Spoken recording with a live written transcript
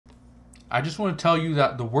I just want to tell you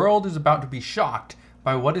that the world is about to be shocked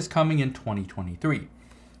by what is coming in 2023.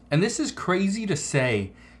 And this is crazy to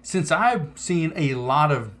say since I've seen a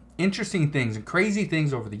lot of interesting things and crazy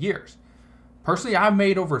things over the years. Personally, I've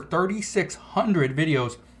made over 3,600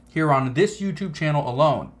 videos here on this YouTube channel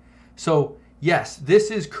alone. So yes,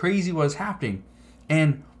 this is crazy what is happening.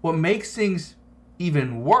 And what makes things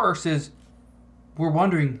even worse is we're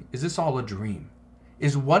wondering, is this all a dream?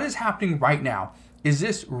 Is what is happening right now, is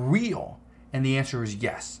this real? And the answer is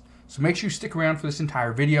yes. So make sure you stick around for this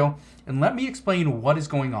entire video and let me explain what is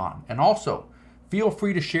going on. And also, feel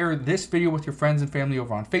free to share this video with your friends and family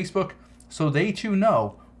over on Facebook so they too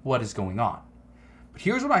know what is going on. But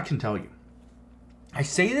here's what I can tell you. I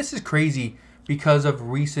say this is crazy because of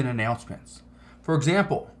recent announcements. For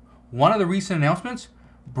example, one of the recent announcements,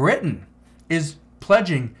 Britain is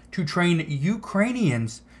pledging to train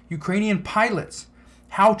Ukrainian pilots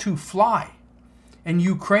how to fly. And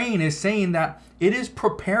Ukraine is saying that it is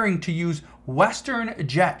preparing to use Western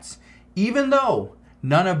jets, even though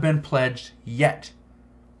none have been pledged yet.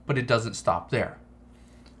 But it doesn't stop there.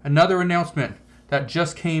 Another announcement that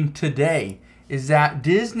just came today is that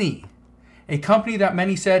Disney, a company that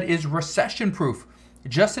many said is recession-proof,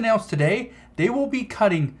 just announced today they will be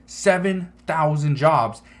cutting 7,000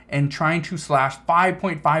 jobs and trying to slash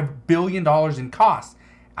 $5.5 billion in costs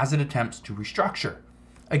as it attempts to restructure.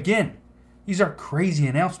 Again, these are crazy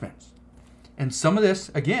announcements. And some of this,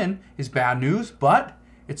 again, is bad news, but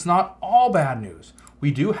it's not all bad news.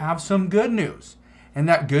 We do have some good news. And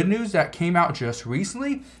that good news that came out just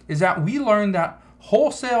recently is that we learned that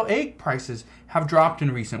wholesale egg prices have dropped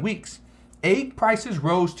in recent weeks. Egg prices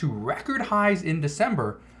rose to record highs in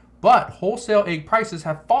December, but wholesale egg prices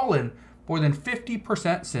have fallen more than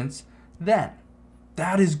 50% since then.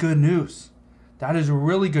 That is good news. That is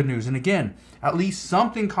really good news. And again, at least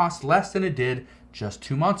something costs less than it did just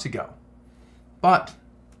 2 months ago. But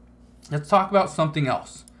let's talk about something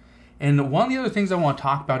else. And one of the other things I want to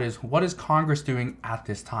talk about is what is Congress doing at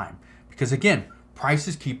this time? Because again,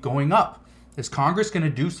 prices keep going up. Is Congress going to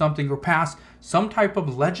do something or pass some type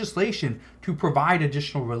of legislation to provide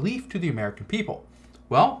additional relief to the American people?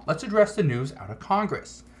 Well, let's address the news out of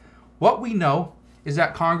Congress. What we know is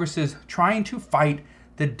that Congress is trying to fight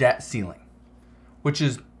the debt ceiling, which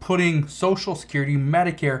is putting Social Security,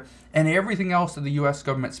 Medicare, and everything else that the U.S.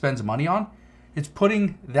 government spends money on. It's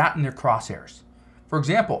putting that in their crosshairs. For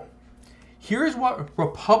example, here's what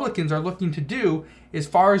Republicans are looking to do as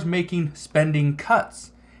far as making spending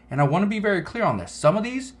cuts. And I want to be very clear on this. Some of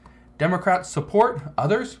these Democrats support,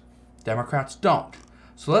 others Democrats don't.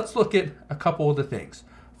 So let's look at a couple of the things.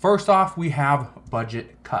 First off, we have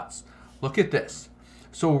budget cuts. Look at this.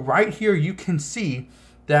 So right here you can see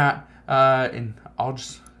that, and I'll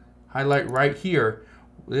just highlight right here.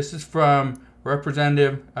 This is from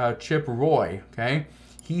Representative Chip Roy, okay?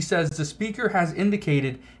 He says the speaker has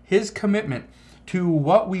indicated his commitment to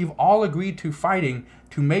what we've all agreed to fighting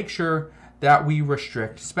to make sure that we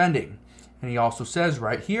restrict spending. And he also says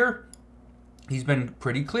right here, he's been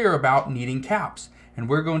pretty clear about needing caps, and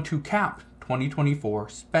we're going to cap 2024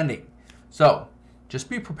 spending. So just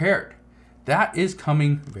be prepared. That is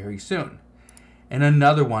coming very soon. And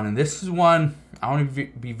another one, and this is one I want to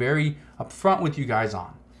be very upfront with you guys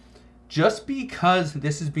on. Just because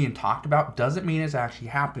this is being talked about doesn't mean it's actually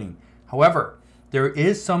happening. However, there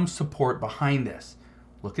is some support behind this.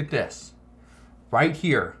 Look at this. Right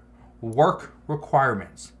here, work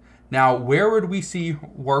requirements. Now, where would we see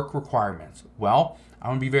work requirements? Well, I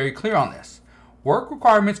want to be very clear on this. Work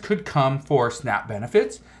requirements could come for SNAP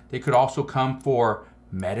benefits. They could also come for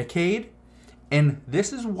Medicaid. And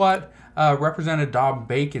this is what Representative Bob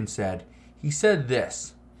Bacon said. He said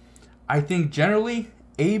this: I think generally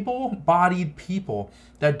able-bodied people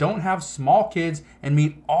that don't have small kids and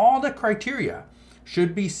meet all the criteria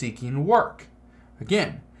should be seeking work.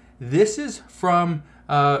 Again, this is from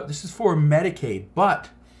this is for Medicaid, but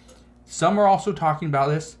some are also talking about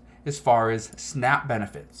this as far as SNAP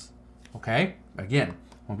benefits. Okay, again,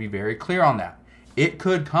 I want to be very clear on that. It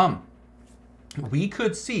could come. We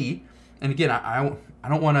could see, and again, I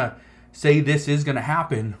don't want to say this is going to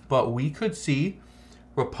happen, but we could see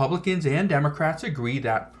Republicans and Democrats agree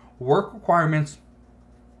that work requirements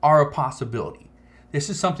are a possibility. This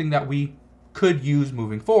is something that we could use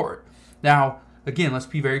moving forward. Now, again, let's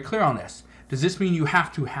be very clear on this. Does this mean you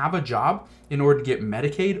have to have a job in order to get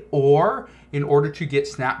Medicaid or in order to get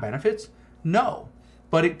SNAP benefits? No,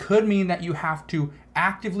 but it could mean that you have to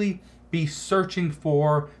actively be searching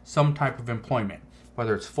for some type of employment.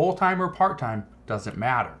 Whether it's full-time or part-time, doesn't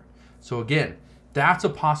matter. So again, that's a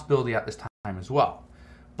possibility at this time as well.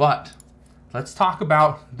 But let's talk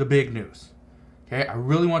about the big news. Okay, I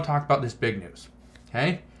really want to talk about this big news.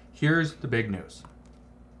 Okay, here's the big news.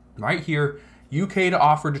 Right here, UK to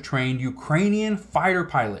offer to train Ukrainian fighter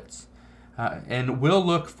pilots and will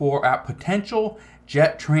look at potential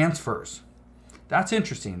jet transfers. That's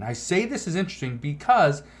interesting. I say this is interesting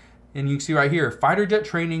because, and you can see right here, fighter jet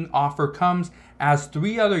training offer comes as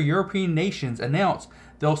 3 other European nations announce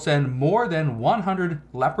they'll send more than 100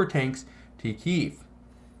 Leopard tanks to Kyiv.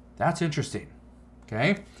 That's interesting.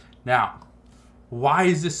 Okay, now, why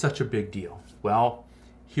is this such a big deal? Well,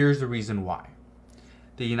 here's the reason why.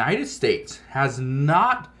 The United States has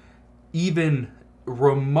not even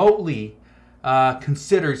remotely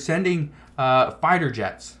considered sending fighter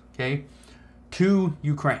jets, okay, to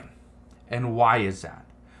Ukraine. And why is that?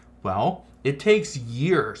 Well, it takes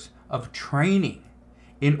years of training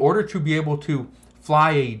in order to be able to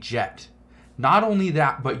fly a jet. Not only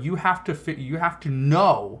that, but you have to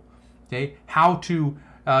know, okay, how to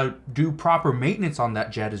do proper maintenance on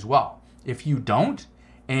that jet as well. If you don't,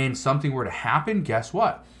 and something were to happen, guess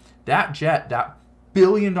what? That jet, that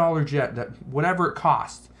billion-dollar jet, that whatever it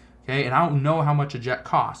costs, okay, and I don't know how much a jet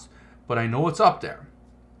costs, but I know it's up there.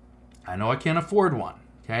 I know I can't afford one,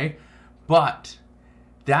 okay? But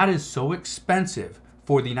that is so expensive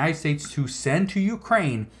for the United States to send to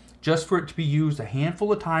Ukraine just for it to be used a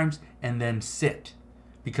handful of times and then sit.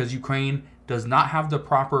 Because Ukraine does not have the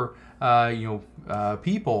proper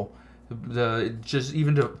people, just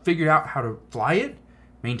even to figure out how to fly it,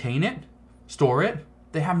 maintain it, store it.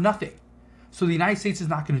 They have nothing. So the United States is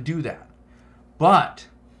not going to do that. But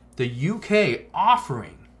the UK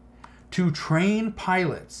offering to train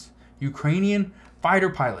pilots, Ukrainian fighter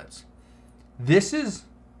pilots, this is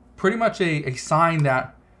pretty much a sign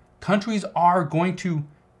that countries are going to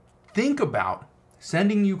think about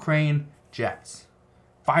sending Ukraine jets,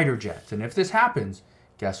 fighter jets. And if this happens,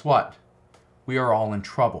 guess what? We are all in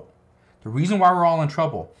trouble. The reason why we're all in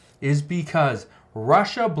trouble is because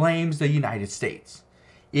Russia blames the United States.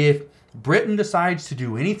 If Britain decides to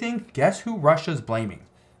do anything, guess who Russia's blaming?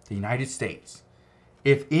 The United States.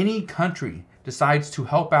 If any country decides to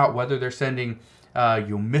help out, whether they're sending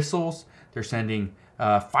missiles, they're sending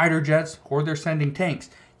fighter jets, or they're sending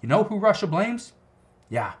tanks, you know who Russia blames?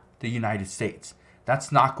 Yeah, the United States.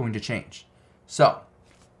 That's not going to change. So,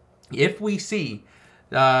 if we see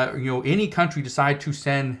any country decide to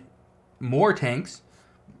send more tanks,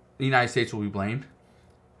 the United States will be blamed.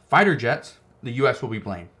 Fighter jets, the U.S. will be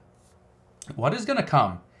blamed. What is going to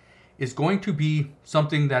come is going to be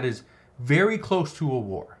something that is very close to a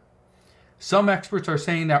war. Some experts are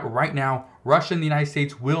saying that right now, Russia and the United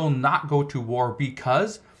States will not go to war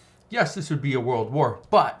because, yes, this would be a world war,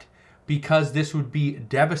 but because this would be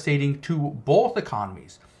devastating to both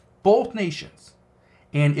economies, both nations,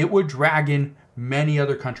 and it would drag in many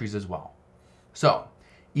other countries as well. So,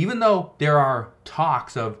 even though there are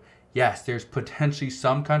talks of, yes, there's potentially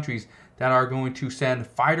some countries that are going to send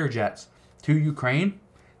fighter jets to Ukraine,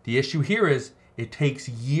 the issue here is it takes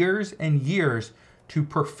years and years to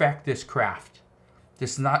perfect this craft.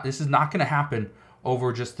 This is not going to happen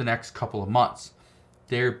over just the next couple of months.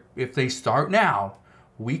 If they start now,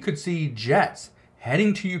 we could see jets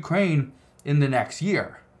heading to Ukraine in the next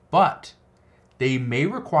year, but they may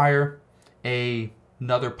require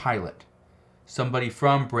another pilot, somebody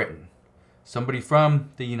from Britain, somebody from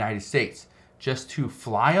the United States, just to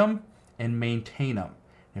fly them and maintain them.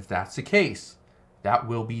 If that's the case, that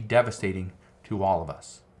will be devastating to all of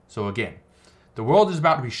us. So again, the world is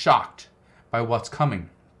about to be shocked by what's coming,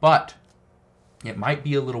 but it might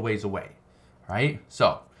be a little ways away, right?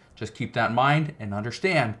 So just keep that in mind and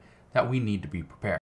understand that we need to be prepared.